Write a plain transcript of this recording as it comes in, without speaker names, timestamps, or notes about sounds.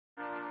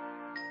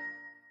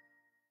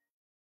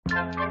Good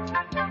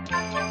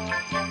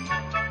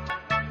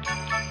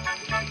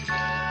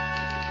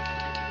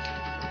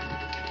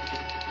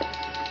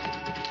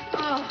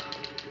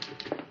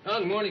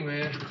morning,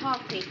 Mayor.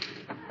 Coffee.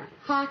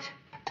 Hot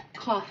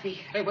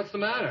coffee. Hey, what's the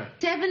matter?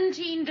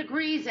 17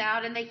 degrees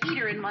out and the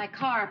heater in my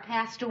car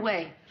passed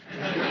away.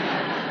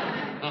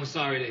 I'm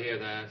sorry to hear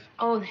that.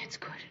 Oh, that's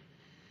good.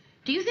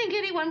 Do you think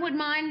anyone would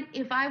mind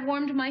if I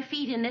warmed my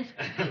feet in it?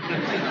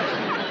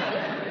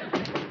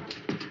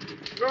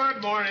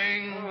 Good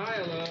morning. Oh, hi,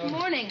 hello. Good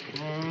morning.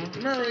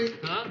 Murray,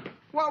 Huh?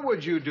 what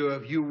would you do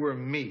if you were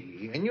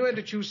me and you had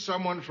to choose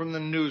someone from the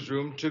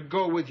newsroom to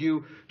go with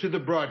you to the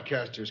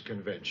broadcasters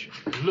convention?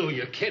 Lou,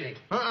 you're kidding.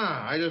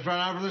 I just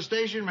found out from the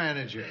station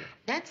manager.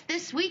 That's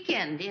this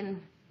weekend in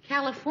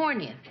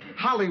California.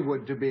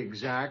 Hollywood, to be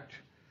exact.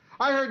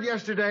 I heard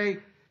yesterday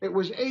it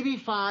was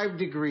 85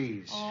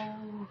 degrees.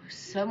 Oh,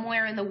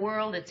 somewhere in the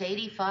world it's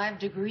 85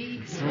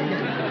 degrees.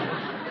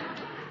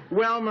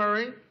 Well,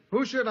 Murray,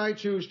 who should I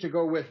choose to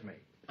go with me?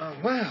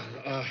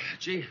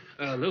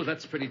 Lou,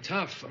 that's pretty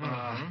tough.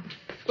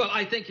 Well,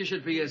 I think you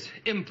should be as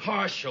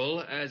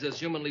impartial as is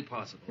humanly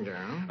possible.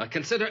 Yeah?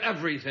 Consider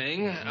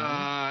everything,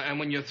 and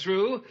when you're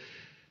through,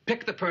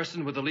 pick the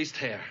person with the least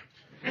hair.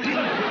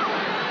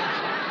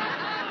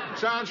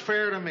 Sounds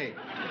fair to me.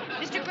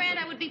 Mr. Grant,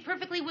 I would be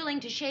perfectly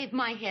willing to shave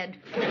my head.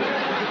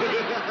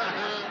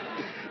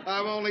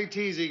 I'm only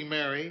teasing,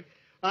 Mary.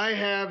 I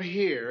have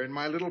here in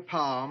my little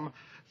palm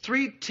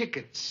 3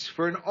 tickets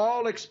for an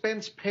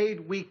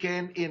all-expense-paid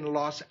weekend in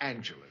Los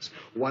Angeles.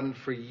 One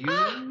for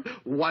you,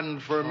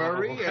 one for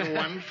Murray, and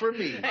one for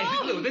me.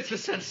 Hey, Lou, this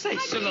is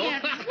sensational. I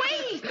can't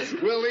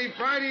wait. We'll leave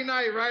Friday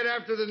night right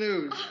after the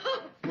news.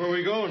 Where are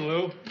we going,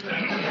 Lou?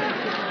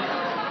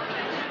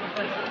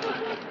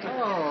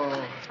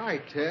 Oh, hi,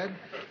 Ted.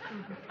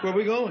 Where are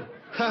we going?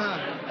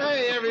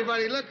 Hey,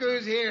 everybody, look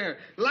who's here.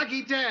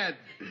 Lucky Ted.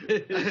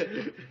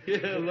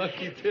 Yeah,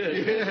 lucky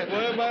Ted. Yeah.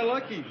 Why am I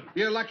lucky?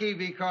 You're lucky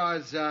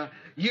because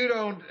you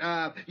don't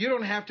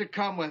have to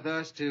come with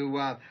us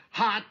to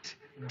hot,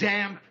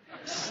 damp,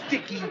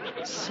 sticky,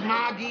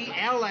 smoggy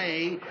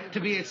L.A. to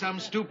be at some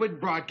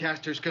stupid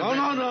broadcasters convention.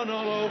 Oh,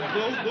 no,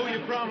 Lou, you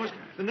promised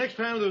the next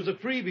time there was a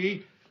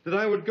freebie that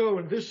I would go,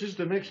 and this is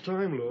the next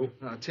time, Lou.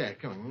 No, Ted,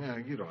 come on. No,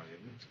 you don't.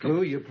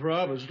 Lou, you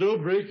promised.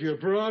 Don't break your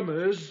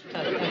promise.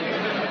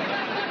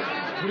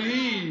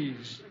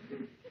 Please.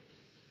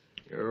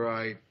 You're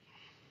right.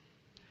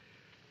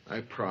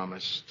 I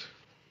promised.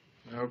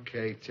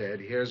 Okay, Ted,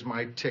 here's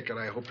my ticket.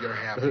 I hope you're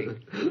happy.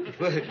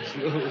 Thanks,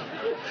 Lou.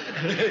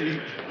 Hey,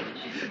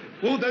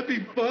 won't that be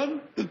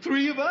fun? The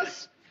 3 of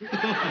us?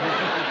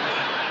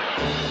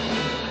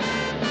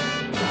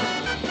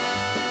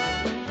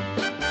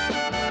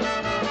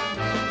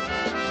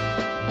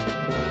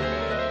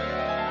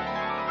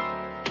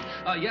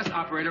 Yes,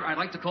 operator, I'd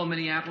like to call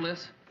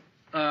Minneapolis.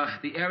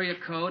 The area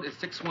code is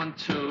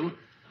 612.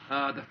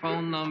 The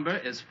phone number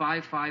is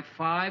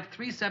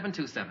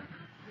 555-3727.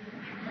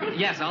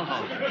 Yes, I'll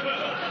hold.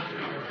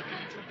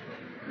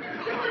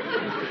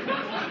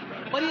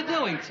 What are you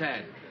doing,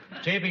 Ted?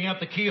 Taping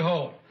up the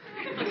keyhole.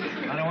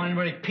 I don't want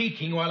anybody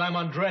peeking while I'm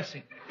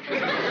undressing.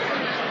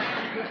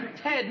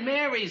 Ted,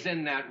 Mary's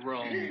in that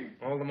room.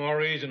 All the more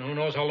reason. Who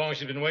knows how long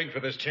she's been waiting for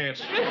this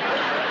chance.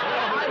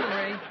 Hi,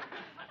 Mary.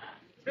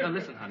 Now,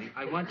 listen, honey,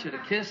 I want you to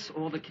kiss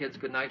all the kids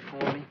goodnight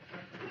for me.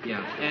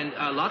 Yeah, and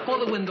lock all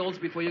the windows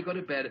before you go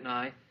to bed at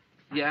night.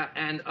 Yeah,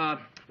 and, well,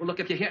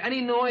 look, if you hear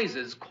any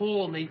noises,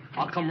 call me.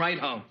 I'll come right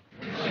home.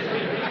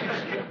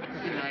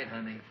 Good night,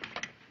 honey.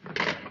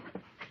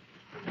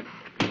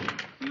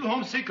 You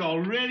homesick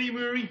already,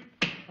 Murray?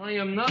 I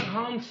am not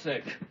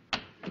homesick.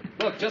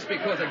 Look, just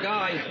because a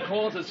guy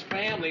calls his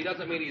family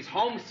doesn't mean he's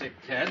homesick,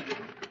 Ted.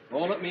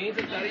 All it means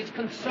is that he's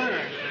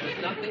concerned.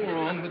 There's nothing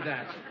wrong with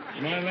that.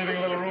 You mind leaving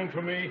a little room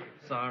for me?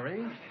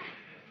 Sorry.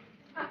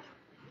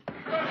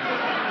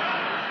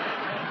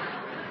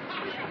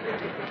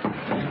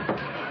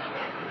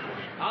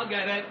 I'll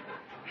get it.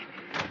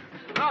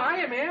 Oh,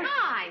 hiya, man.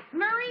 Hi.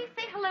 Murray,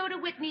 say hello to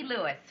Whitney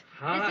Lewis.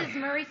 Hi. This is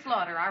Murray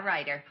Slaughter, our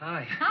writer.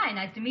 Hi. Hi,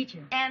 nice to meet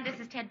you. And this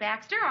is Ted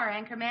Baxter, our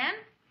anchorman.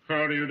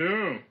 How do you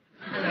do?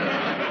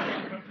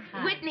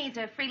 Whitney's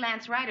a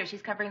freelance writer.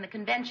 She's covering the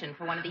convention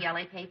for one of the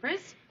L.A.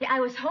 papers. Yeah,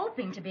 I was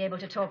hoping to be able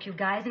to talk you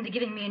guys into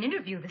giving me an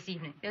interview this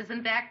evening.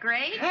 Isn't that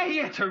great? Hey,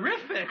 yeah,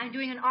 terrific. I'm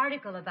doing an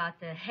article about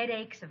the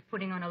headaches of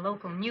putting on a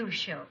local news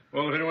show.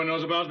 Well, if anyone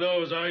knows about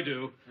those, I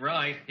do.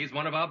 Right. He's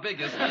one of our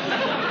biggest.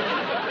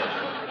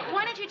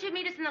 Why don't you two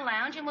meet us in the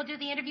lounge and we'll do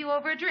the interview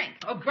over a drink?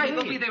 Oh, great.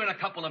 We'll be there in a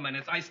couple of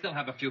minutes. I still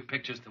have a few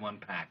pictures to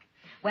unpack.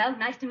 Well,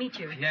 nice to meet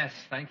you. Yes,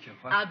 thank you.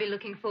 I'll be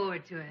looking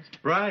forward to it.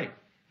 Right.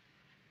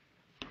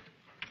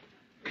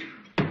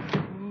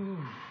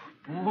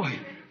 Boy,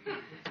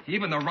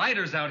 even the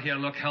writers out here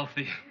look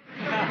healthy.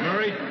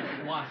 Murray,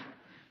 What?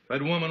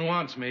 that woman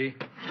wants me.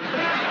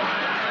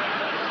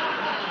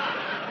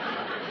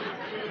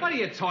 What are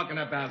you talking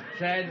about,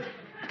 Ted?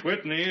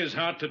 Whitney is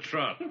hot to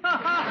trot. Hey,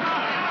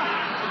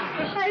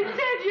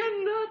 Ted,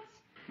 you're nuts.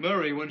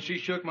 Murray, when she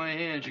shook my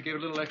hand, she gave a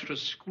little extra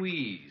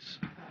squeeze.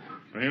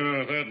 You know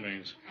what that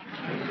means.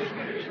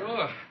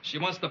 Sure. She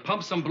wants to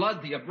pump some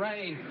blood to your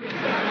brain.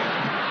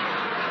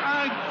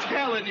 I'm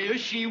telling you,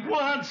 she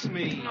wants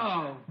me.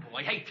 Oh,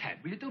 boy. Hey, Ted,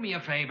 will you do me a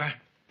favor?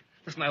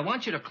 Listen, I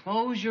want you to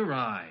close your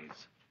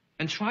eyes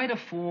and try to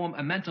form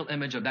a mental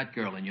image of that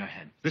girl in your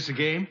head. This a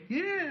game?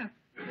 Yeah.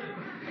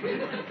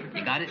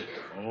 You got it?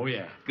 Oh,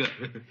 yeah.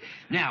 Good.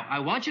 Now, I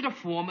want you to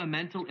form a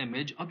mental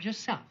image of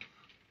yourself.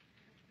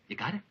 You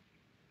got it?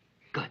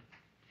 Good.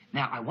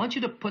 Now, I want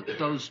you to put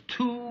those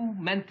two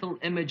mental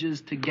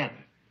images together.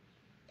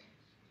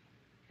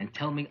 And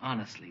tell me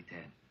honestly,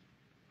 Ted,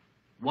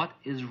 what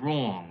is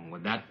wrong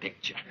with that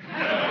picture?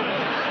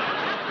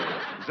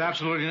 There's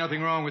absolutely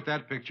nothing wrong with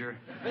that picture.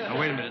 Now,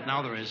 wait a minute.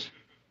 Now there is.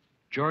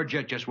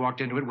 Georgette just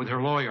walked into it with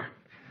her lawyer.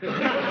 Yeah,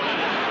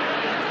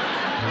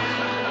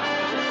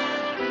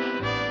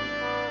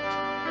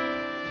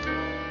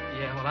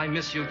 well, I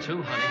miss you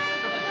too, honey.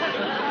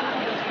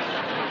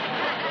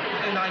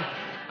 And I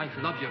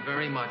love you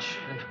very much.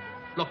 And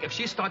look, if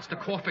she starts to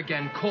cough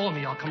again, call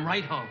me. I'll come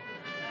right home.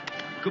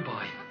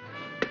 Goodbye.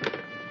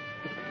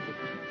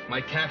 My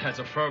cat has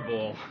a fur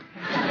ball.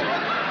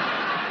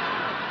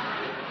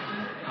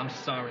 I'm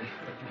sorry.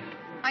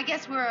 I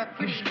guess we're a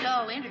pretty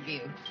dull interview.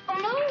 Oh,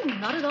 no,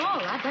 not at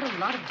all. I've got a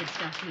lot of good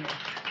stuff here.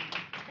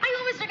 I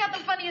always forgot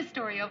the funniest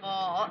story of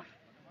all.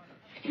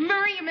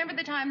 Murray, you remember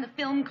the time the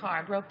film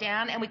car broke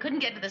down and we couldn't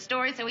get to the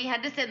store, so we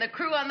had to send the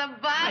crew on the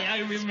bus? I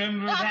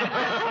remember that.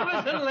 That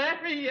was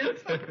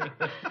hilarious.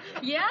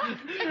 Yeah?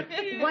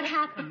 What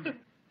happened?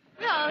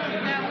 Well,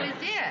 that was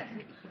it.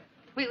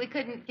 We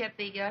couldn't get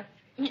the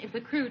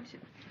crew to...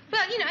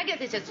 Well, you know, I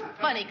guess it's just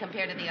funny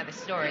compared to the other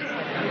stories.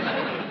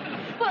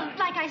 Well,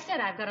 like I said,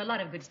 I've got a lot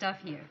of good stuff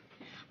here.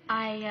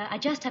 I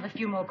just have a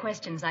few more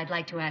questions I'd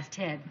like to ask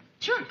Ted.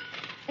 Sure.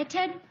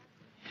 Ted,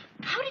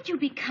 how did you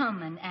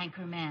become an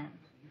anchor man?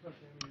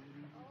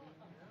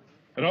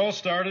 It all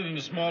started in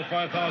a small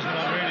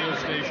 5,000-watt radio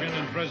station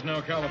in Fresno,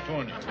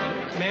 California.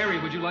 Mary,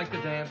 would you like to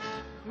dance?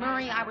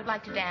 Murray, I would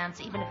like to dance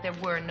even if there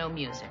were no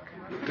music.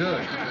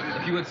 Good.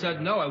 If you had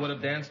said no, I would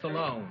have danced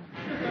alone.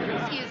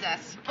 Excuse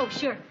us. Oh,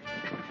 sure.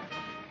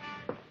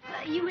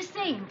 You were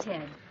saying,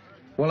 Ted.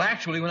 Well,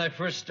 actually, when I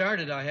first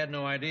started, I had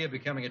no idea of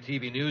becoming a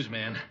TV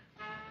newsman.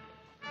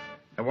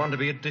 I wanted to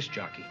be a disc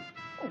jockey.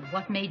 Oh,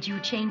 what made you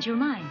change your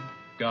mind?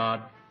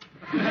 God.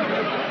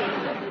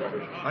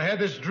 I had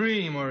this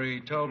dream where he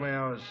told me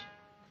I was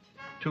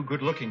too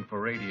good looking for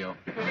radio.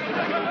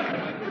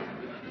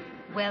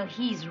 Well,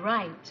 he's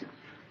right.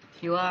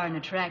 You are an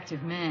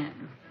attractive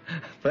man.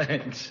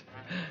 Thanks.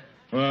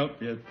 Well,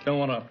 you don't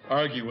want to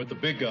argue with the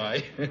big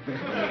guy.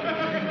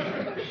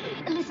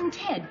 Listen,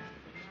 Ted,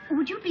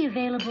 would you be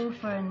available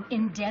for an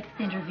in-depth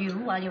interview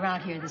while you're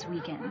out here this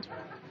weekend?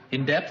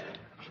 In depth?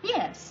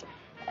 Yes.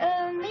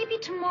 Maybe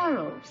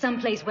tomorrow,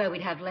 someplace where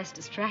we'd have less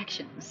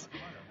distractions.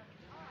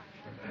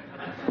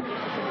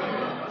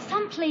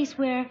 Someplace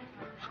where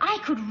I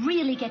could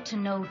really get to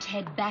know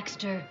Ted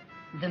Baxter,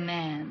 the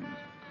man.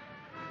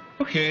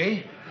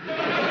 Okay.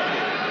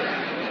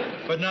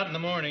 But not in the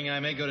morning. I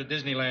may go to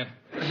Disneyland.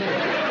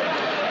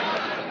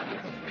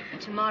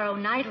 Tomorrow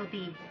night will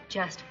be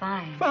just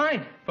fine.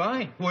 Fine.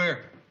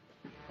 Where?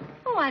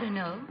 Oh, I don't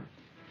know.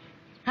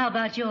 How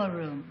about your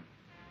room?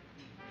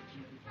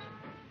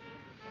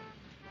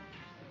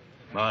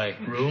 My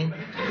room?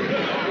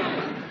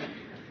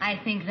 I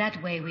think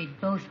that way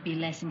we'd both be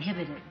less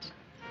inhibited.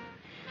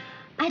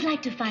 I'd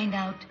like to find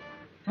out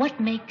what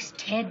makes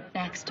Ted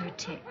Baxter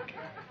tick.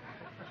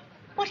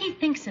 What he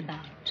thinks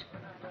about.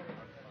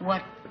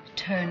 What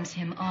turns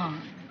him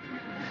on.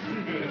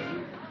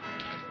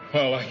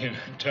 Well, I can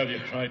tell you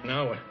right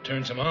now what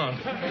turns him on.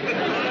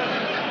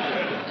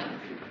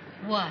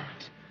 What?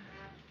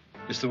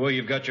 Just the way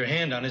you've got your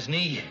hand on his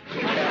knee.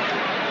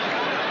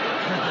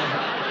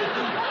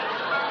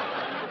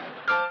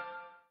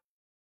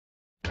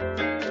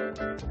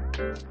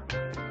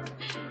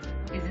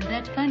 Isn't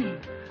that funny?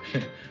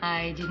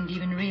 I didn't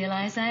even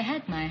realize I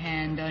had my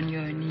hand on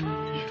your knee.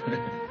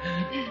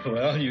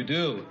 Well, you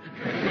do.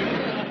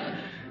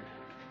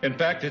 In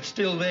fact, it's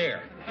still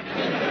there.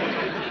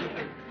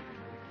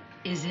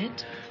 Is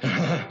it?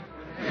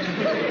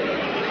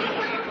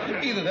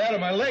 Either that or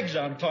my leg's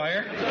on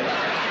fire.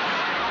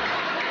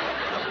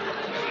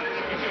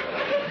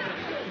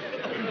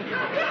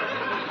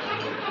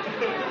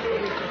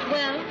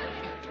 Well,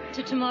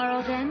 to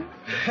tomorrow then?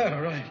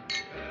 All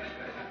right.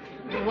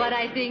 What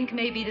I think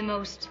may be the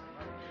most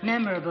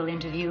memorable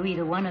interview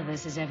either one of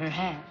us has ever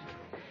had.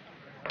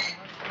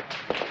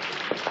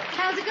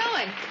 How's it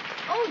going?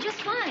 Oh,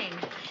 just fine.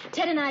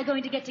 Ted and I are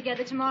going to get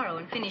together tomorrow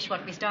and finish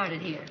what we started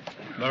here.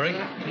 Murray?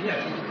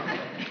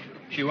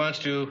 She wants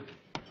to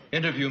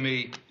interview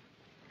me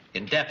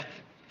in depth.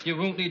 You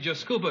won't need your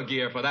scuba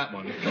gear for that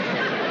one.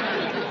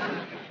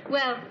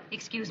 Well,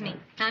 excuse me.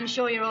 I'm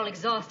sure you're all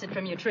exhausted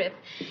from your trip.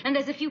 And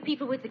there's a few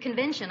people with the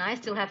convention I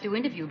still have to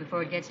interview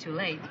before it gets too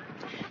late.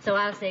 So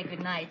I'll say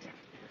good night.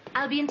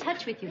 I'll be in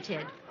touch with you,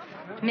 Ted.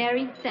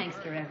 Mary, thanks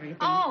for everything.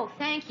 Oh,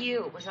 thank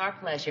you. It was our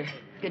pleasure.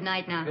 Good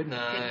night now. Good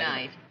night. Good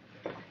night.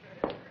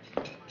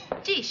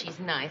 Gee, she's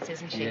nice,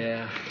 isn't she?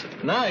 Yeah.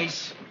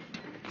 Nice?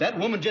 That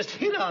woman just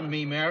hit on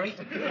me, Mary.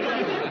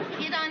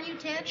 Hit on you,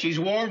 Ted? She's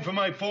warm for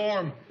my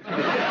form.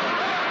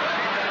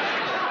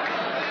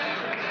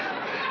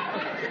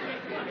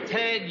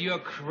 Ted, you're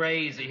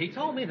crazy. He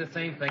told me the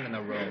same thing in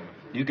the room.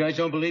 You guys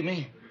don't believe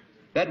me?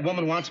 That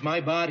woman wants my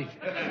body.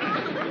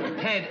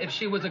 Ted, if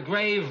she was a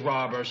grave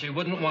robber, she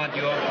wouldn't want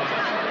your body.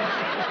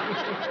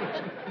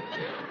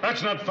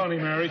 That's not funny,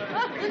 Mary.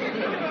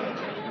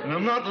 And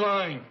I'm not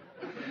lying.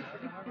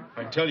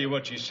 I can tell you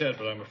what she said,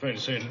 but I'm afraid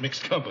to say it in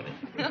mixed company.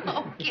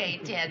 Okay,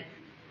 Ted.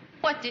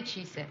 What did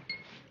she say?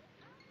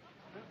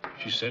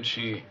 She said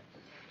she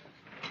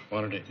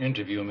wanted to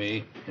interview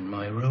me in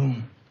my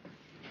room.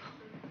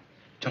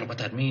 Tell me what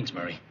that means,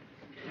 Mary.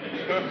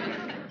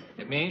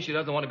 It means she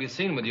doesn't want to be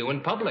seen with you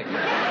in public.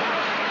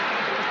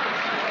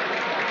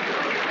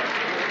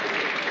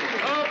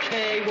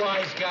 Okay,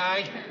 wise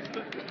guy.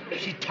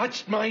 She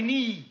touched my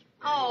knee.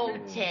 Oh,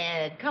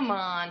 Ted, come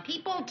on.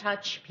 People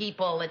touch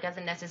people. It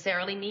doesn't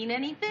necessarily mean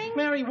anything.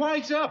 Mary,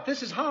 wise up.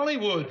 This is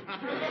Hollywood.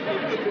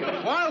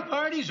 Wild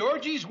parties,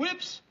 orgies,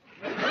 whips.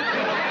 People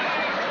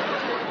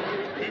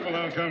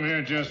don't come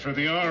here just for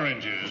the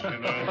oranges, you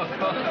know.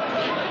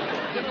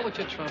 You know what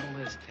your trouble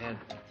is, Ted?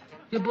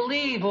 You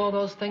believe all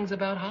those things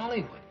about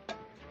Hollywood.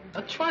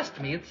 Now,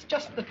 trust me, it's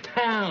just a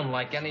town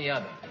like any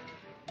other.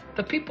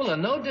 The people are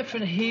no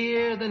different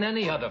here than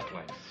any other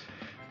place.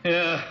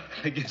 Yeah,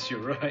 I guess you're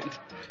right.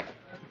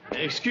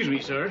 Excuse me,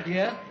 sir.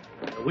 Yeah?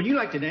 Would you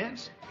like to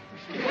dance?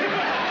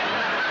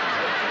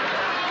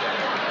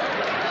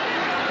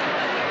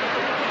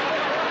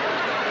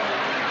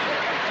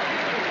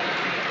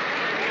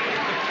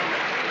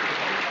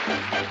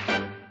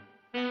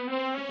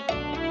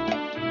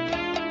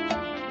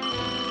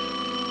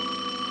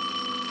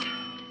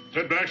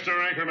 Ted Baxter,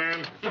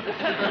 anchorman.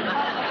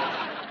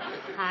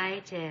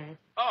 Hi, Ted.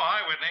 Oh,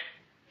 hi, Whitney.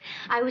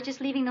 I was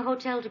just leaving the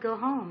hotel to go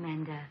home,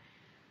 and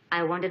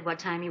I wondered what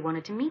time you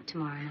wanted to meet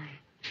tomorrow night.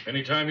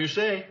 Anytime you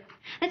say.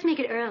 Let's make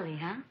it early,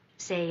 huh?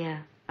 Say,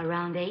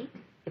 around 8,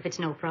 if it's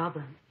no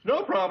problem.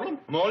 No problem.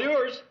 I'm all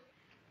yours.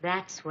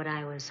 That's what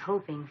I was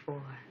hoping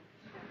for.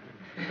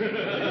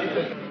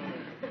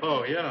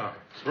 Oh, yeah.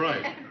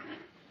 Right.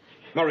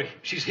 Murray,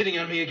 she's hitting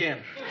on me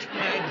again.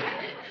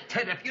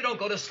 Ted, if you don't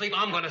go to sleep,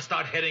 I'm going to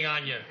start hitting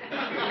on you.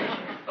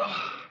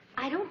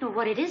 I don't know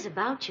what it is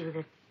about you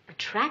that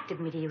attracted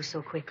me to you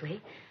so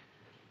quickly.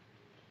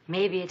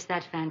 Maybe it's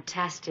that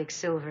fantastic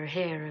silver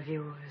hair of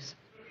yours.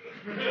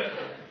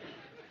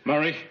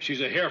 Murray,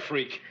 she's a hair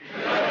freak.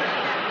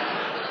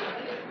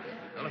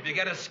 Well, if you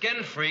get a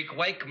skin freak,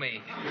 wake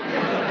me.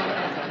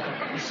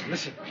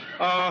 Listen.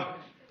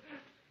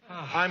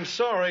 I'm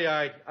sorry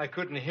I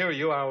couldn't hear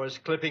you. I was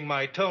clipping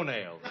my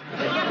toenail.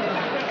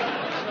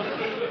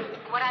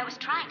 What I was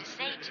trying to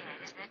say,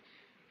 Ted, is that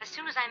as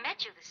soon as I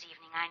met you this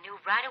evening, I knew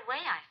right away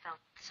I felt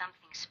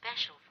something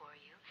special for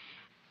you.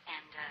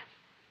 And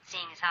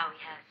seeing as how we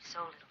have so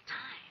little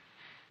time,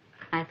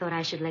 I thought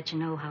I should let you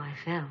know how I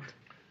felt.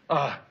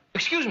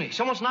 Excuse me.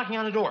 Someone's knocking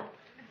on the door.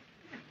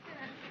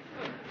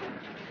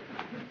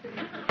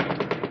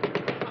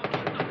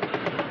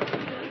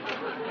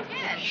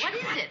 Ted, what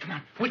is it? Come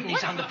on.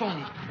 Whitney's on the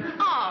phone.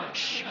 Oh,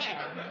 Ted,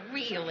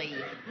 really?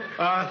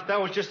 That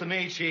was just the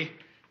maid. She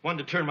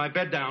wanted to turn my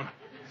bed down.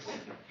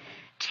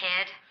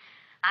 Ted,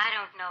 I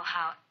don't know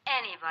how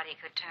anybody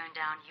could turn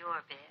down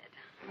your bed.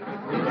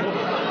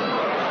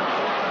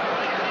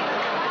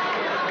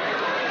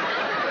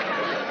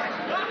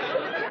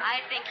 I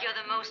think you're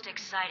the most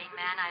exciting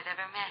man I've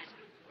ever met.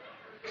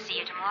 See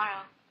you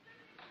tomorrow.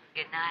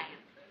 Good night.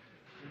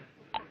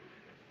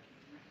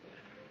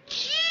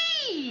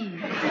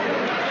 Gee!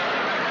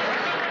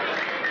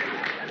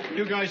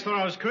 You guys thought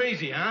I was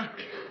crazy, huh?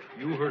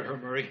 You heard her,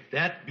 Murray.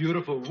 That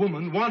beautiful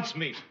woman wants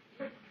me.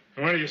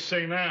 What do you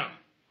say now?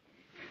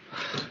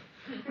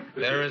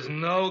 There is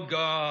no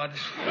God.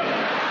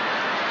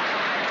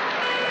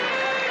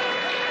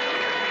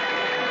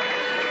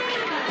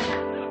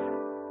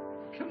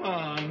 Come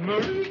on,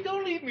 Murray.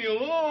 Don't leave me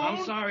alone.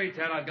 I'm sorry,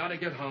 Ted. I've got to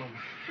get home.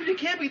 You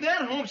can't be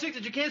that homesick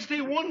that you can't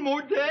stay one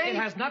more day. It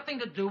has nothing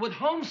to do with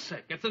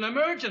homesick. It's an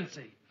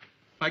emergency.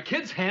 My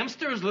kid's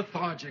hamster is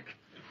lethargic.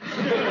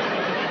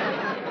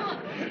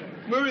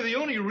 Murray, the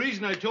only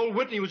reason I told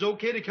Whitney it was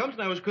okay to come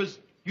tonight was because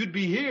you'd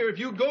be here. If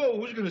you go,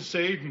 who's going to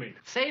save me?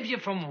 Save you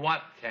from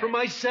what, Ted? From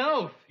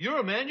myself. You're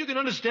a man. You can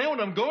understand what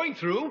I'm going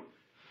through.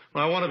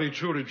 Well, I want to be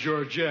true to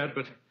Georgette,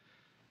 but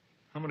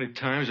how many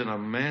times in a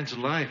man's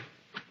life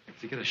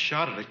to get a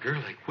shot at a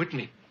girl like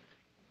Whitney?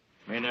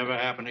 May never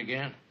happen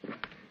again.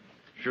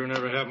 Sure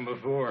never happened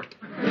before.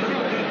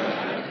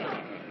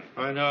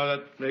 I know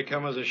that may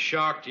come as a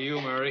shock to you,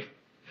 Mary.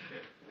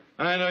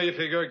 I know you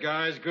figure a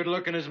guy as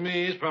good-looking as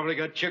me has probably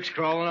got chicks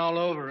crawling all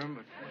over him,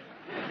 but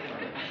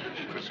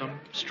for some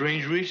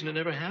strange reason, it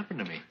never happened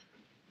to me.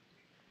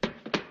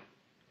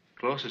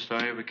 Closest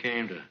I ever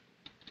came to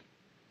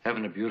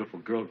having a beautiful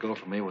girl go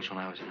for me was when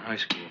I was in high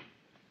school.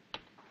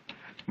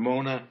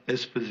 Mona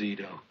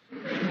Esposito.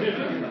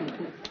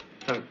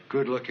 A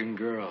good-looking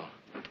girl.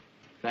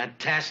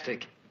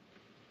 Fantastic.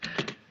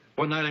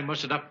 One night I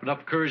mustered up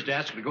enough courage to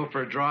ask her to go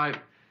for a drive.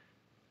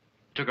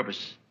 Took up a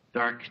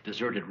dark,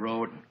 deserted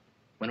road. And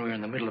when we were in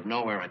the middle of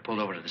nowhere, I pulled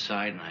over to the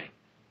side and I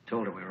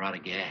told her we were out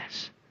of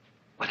gas.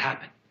 What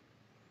happened?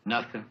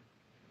 Nothing.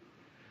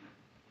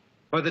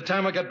 By the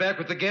time I got back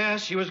with the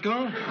gas, she was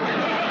gone.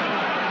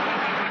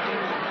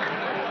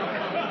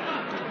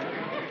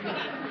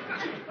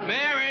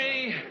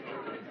 Mary!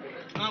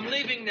 I'm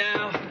leaving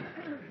now.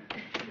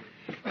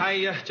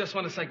 I just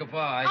want to say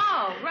goodbye.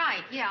 Oh,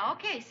 right. Yeah,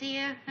 okay. See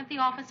you at the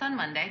office on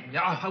Monday.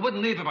 Yeah, I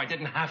wouldn't leave if I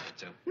didn't have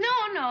to.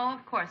 No,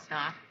 of course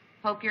not.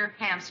 Hope your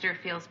hamster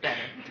feels better.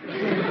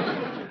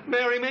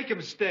 Mary, make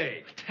him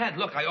stay. Ted,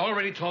 look, I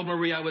already told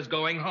Marie I was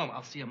going home.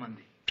 I'll see you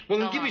Monday. Well,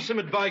 then So give me long. some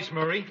advice,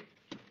 Murray.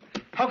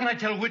 How can I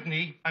tell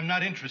Whitney I'm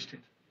not interested?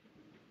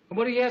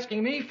 What are you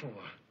asking me for?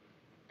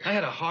 I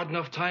had a hard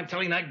enough time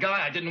telling that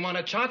guy I didn't want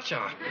a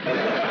cha-cha.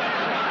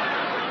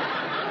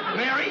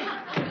 Mary,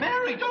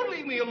 don't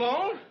leave me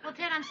alone. Well,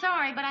 Ted, I'm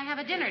sorry, but I have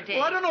a dinner date.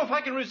 Well, I don't know if I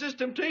can resist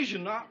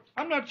temptation.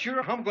 I'm not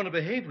sure how I'm going to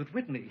behave with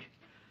Whitney.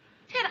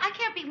 Ted, I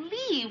can't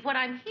believe what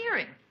I'm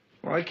hearing.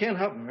 Well, I can't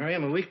help it, Mary.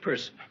 I'm a weak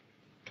person.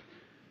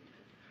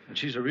 And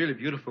she's a really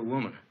beautiful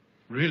woman.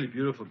 Really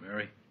beautiful,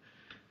 Mary.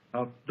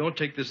 Now, don't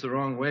take this the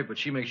wrong way, but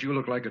she makes you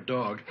look like a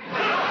dog. I'm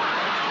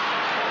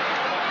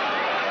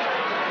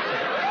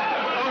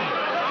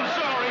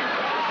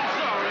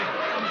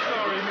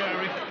sorry,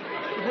 Mary.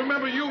 But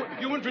remember, you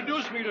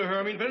introduced me to her.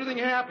 I mean, if anything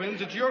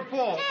happens, it's your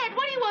fault. Ted,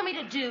 what do you want me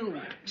to do?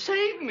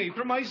 Save me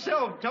from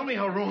myself. Tell me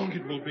how wrong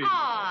it will be.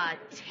 Aw,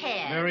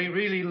 Ted. Mary,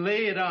 really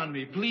lay it on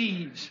me,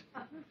 please.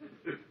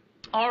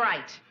 All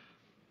right.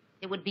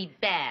 It would be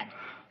bad.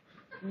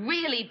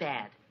 Really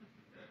bad.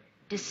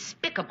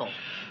 Despicable.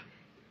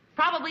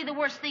 Probably the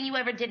worst thing you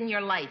ever did in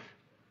your life.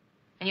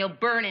 And you'll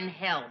burn in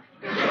hell.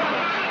 You're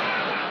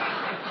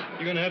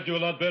going to have to do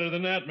a lot better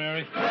than that,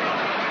 Mary.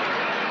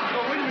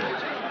 Oh, wait a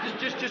minute.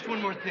 Just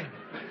one more thing.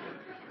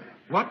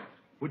 What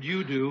would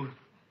you do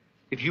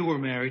if you were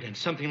married and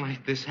something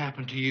like this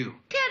happened to you?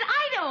 Ted,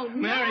 I don't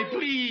know. Mary,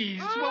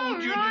 please. What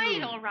would you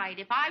do? All right.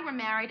 If I were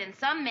married and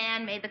some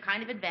man made the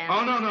kind of advance...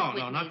 Oh, no,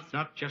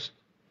 not just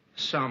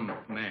some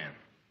man.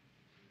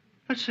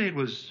 Let's say it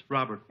was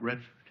Robert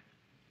Redford.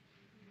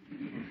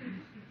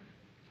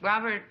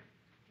 Robert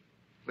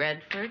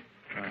Redford?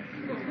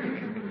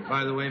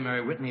 By the way,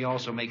 Mary, Whitney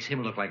also makes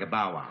him look like a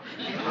bow wow.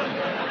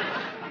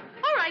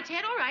 All right,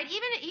 Ted, all right.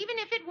 Even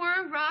if it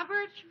were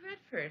Robert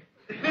Redford.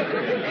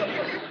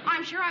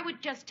 I'm sure I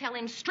would just tell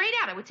him straight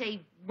out. I would say,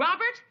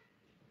 Robert,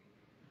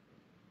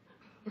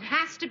 it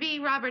has to be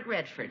Robert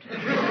Redford.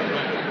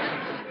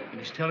 And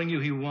he's telling you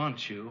he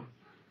wants you.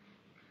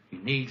 He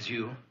needs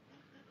you.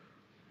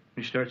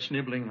 He starts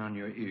nibbling on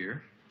your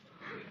ear.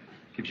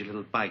 Gives you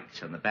little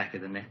bites on the back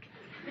of the neck.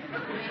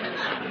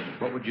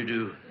 What would you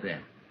do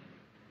then?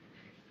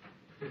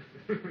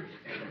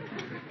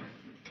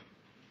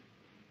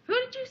 Who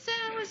did you say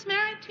I was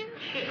married to?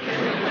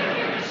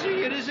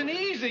 See, it isn't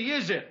easy,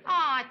 is it?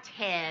 Aw,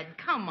 Ted,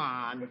 come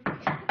on.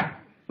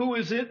 Who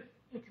is it?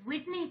 It's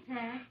Whitney,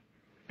 Ted.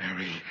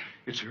 Mary,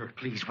 it's her.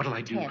 Please, what'll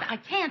I do? Ted, I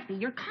can't be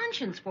your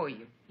conscience for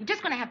you. You're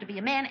just going to have to be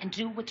a man and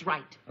do what's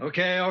right.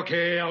 Okay,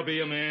 I'll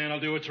be a man. I'll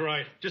do what's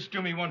right. Just do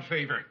me one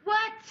favor.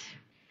 What?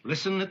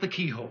 Listen at the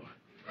keyhole.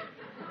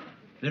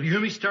 And if you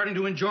hear me starting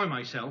to enjoy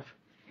myself,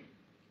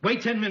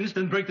 wait 10 minutes,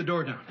 then break the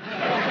door down.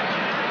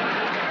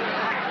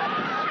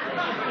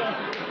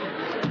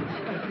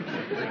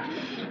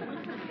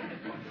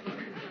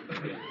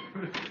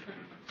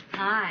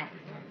 Hi.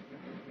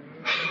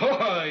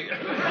 Boy.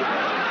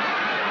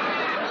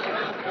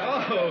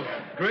 Oh,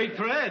 great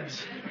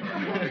threads.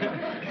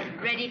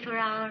 Ready for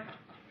our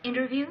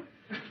interview?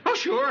 Oh,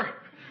 sure.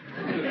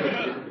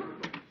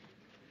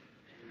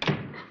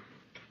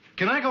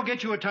 Can I go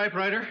get you a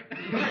typewriter?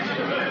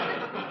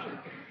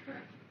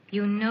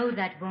 You know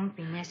that won't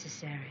be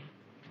necessary.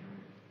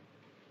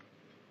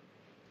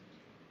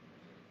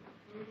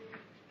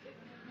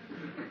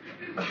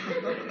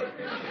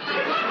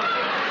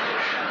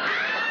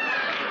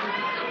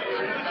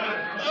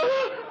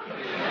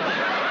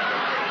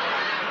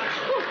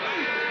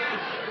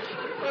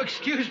 Oh,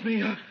 excuse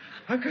me.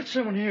 I've got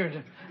someone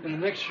here in the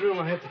next room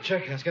I have to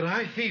check. He's got a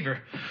high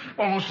fever,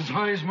 almost as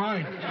high as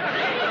mine. Ted,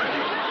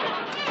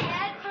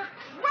 for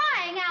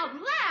crying out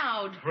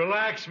loud.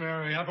 Relax,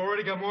 Mary. I've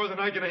already got more than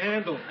I can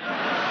handle.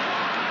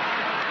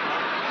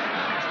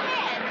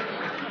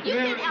 Ted, you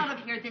get out of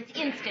here this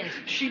instant.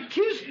 She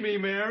kissed me,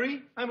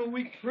 Mary. I'm a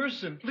weak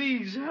person.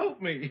 Please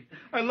help me.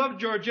 I love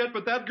Georgette,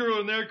 but that girl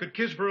in there could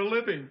kiss for a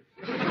living.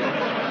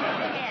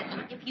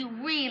 Ted, if you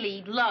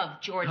really love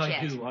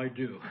Georgette... I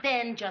do.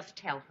 Then just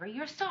tell her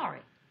you're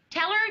sorry.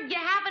 Tell her you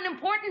have an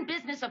important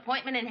business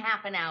appointment in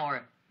half an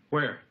hour.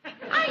 Where?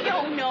 I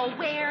don't know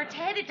where,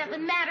 Ted. It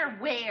doesn't matter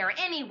where.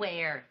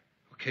 Anywhere.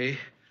 Okay.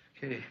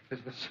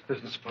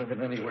 Business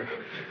appointment anywhere.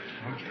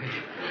 Okay.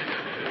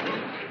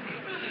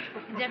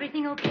 Is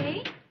everything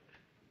okay?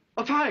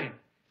 Oh,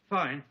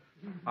 fine.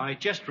 I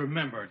just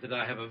remembered that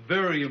I have a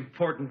very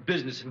important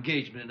business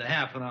engagement in a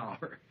half an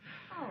hour.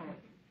 Oh,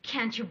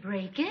 can't you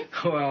break it?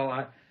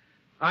 Well,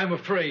 I'm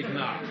afraid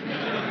not.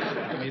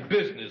 I mean,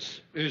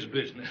 business is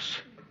business.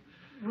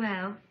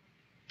 Well,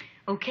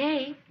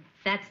 okay.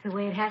 That's the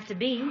way it has to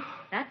be.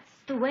 That's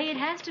the way it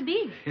has to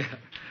be. Yeah.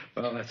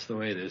 Well, that's the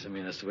way it is. I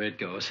mean, that's the way it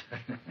goes.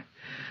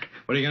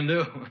 What are you going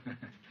to do?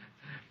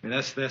 I mean,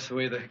 that's the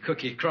way the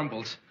cookie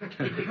crumbles.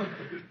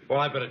 Well,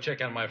 I better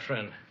check on my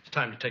friend. It's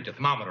time to take the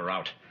thermometer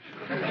out.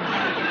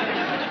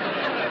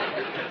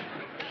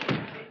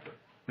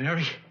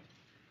 Mary,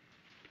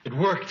 it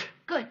worked.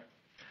 Good.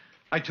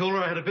 I told her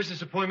I had a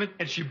business appointment,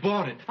 and she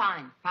bought it.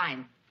 Fine,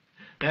 fine.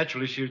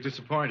 Naturally, she was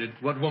disappointed.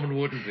 What woman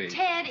wouldn't be?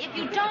 Ted, if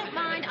you don't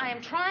mind, I am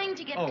trying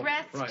to get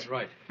dressed.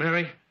 Right.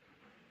 Mary,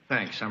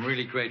 thanks. I'm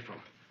really grateful.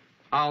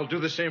 I'll do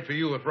the same for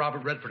you if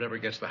Robert Redford ever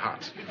gets the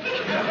hots.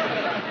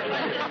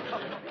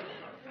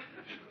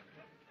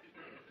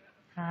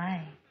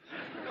 Hi.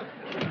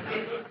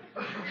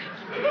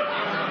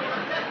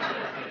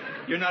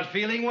 You're not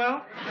feeling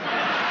well?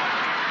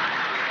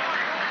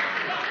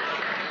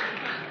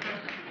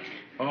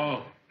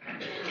 Oh.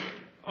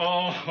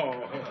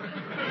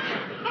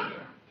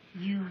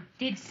 You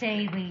did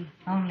say we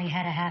only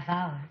had a half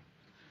hour.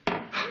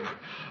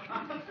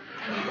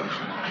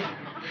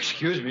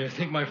 Excuse me, I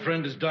think my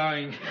friend is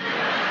dying.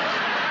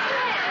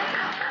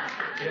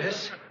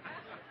 Yes?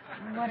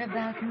 What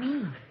about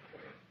me?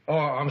 Oh,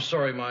 I'm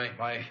sorry. My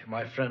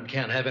friend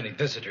can't have any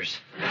visitors.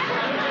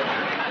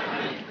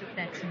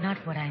 That's not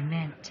what I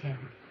meant, Ted.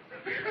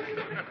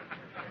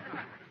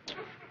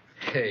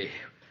 Hey.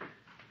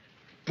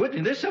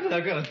 Whitney, there's something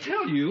I've got to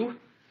tell you.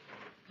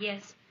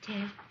 Yes,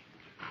 Ted.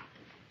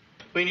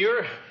 I mean,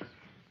 you're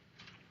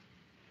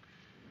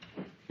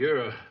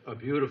a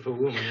beautiful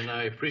woman, and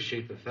I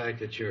appreciate the fact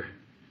that you're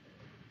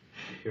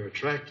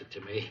attracted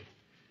to me.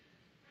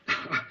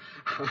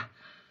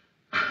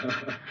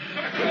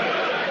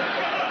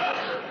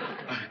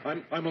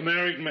 I'm a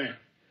married man,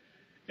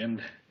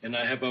 and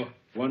I have a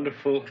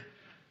wonderful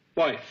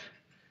wife,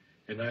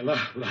 and I love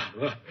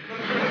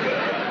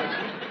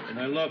and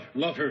I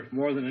love her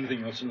more than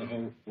anything else in the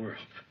whole world.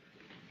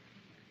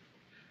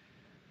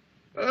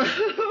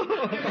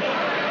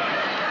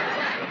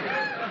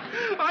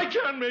 I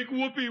can't make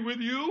whoopee with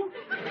you.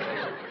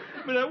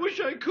 I mean, I wish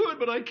I could,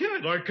 but I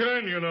can't. I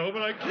can, you know,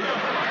 but I can't.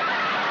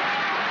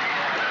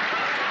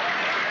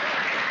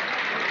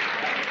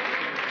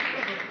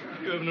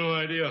 You have no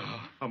idea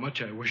how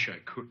much I wish I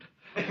could.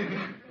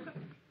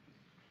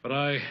 But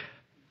I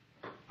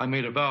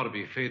made a vow to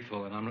be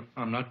faithful, and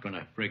I'm not going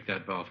to break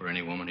that vow for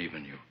any woman,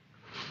 even you.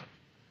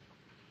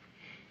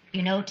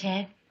 You know,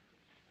 Ted,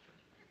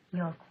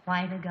 you're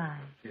quite a guy.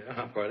 Yeah,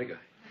 I'm quite a guy.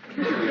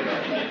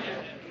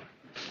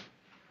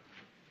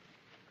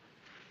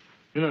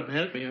 You're not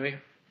mad at me, are you?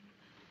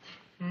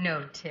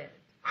 No, Ted.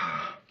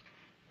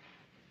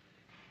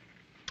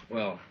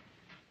 Well,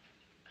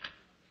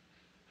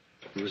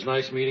 it was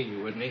nice meeting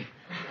you, Whitney.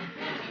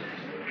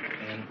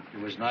 And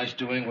it was nice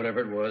doing whatever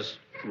it was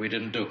we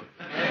didn't do.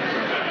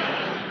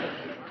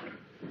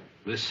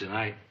 Listen,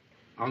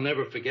 I'll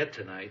never forget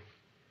tonight.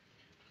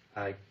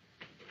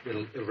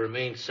 It'll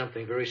remain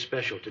something very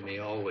special to me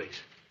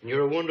always. And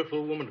you're a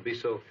wonderful woman to be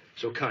so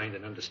kind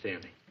and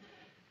understanding.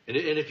 And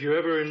if you're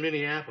ever in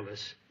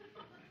Minneapolis,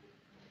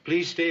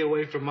 please stay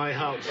away from my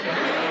house.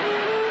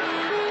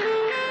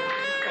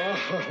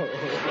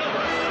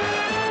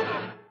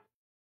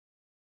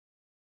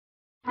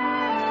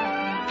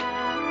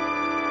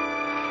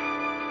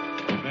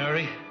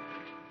 Mary,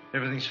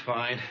 everything's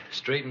fine.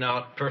 Straightened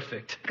out,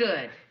 perfect.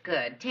 Good.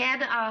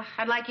 Ted,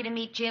 I'd like you to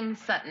meet Jim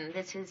Sutton.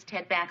 This is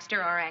Ted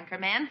Baxter, our anchor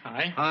man.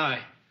 Hi. Hi.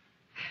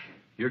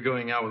 You're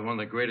going out with one of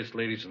the greatest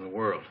ladies in the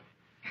world.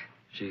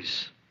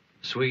 She's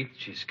sweet,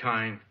 she's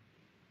kind,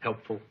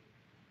 helpful,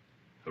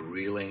 a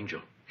real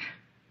angel.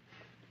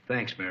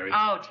 Thanks, Mary.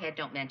 Oh, Ted,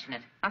 don't mention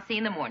it. I'll see you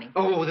in the morning.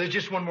 Oh, there's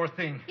just one more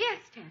thing. Yes,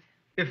 Ted.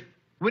 If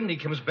Whitney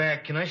comes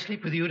back, can I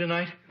sleep with you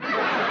tonight?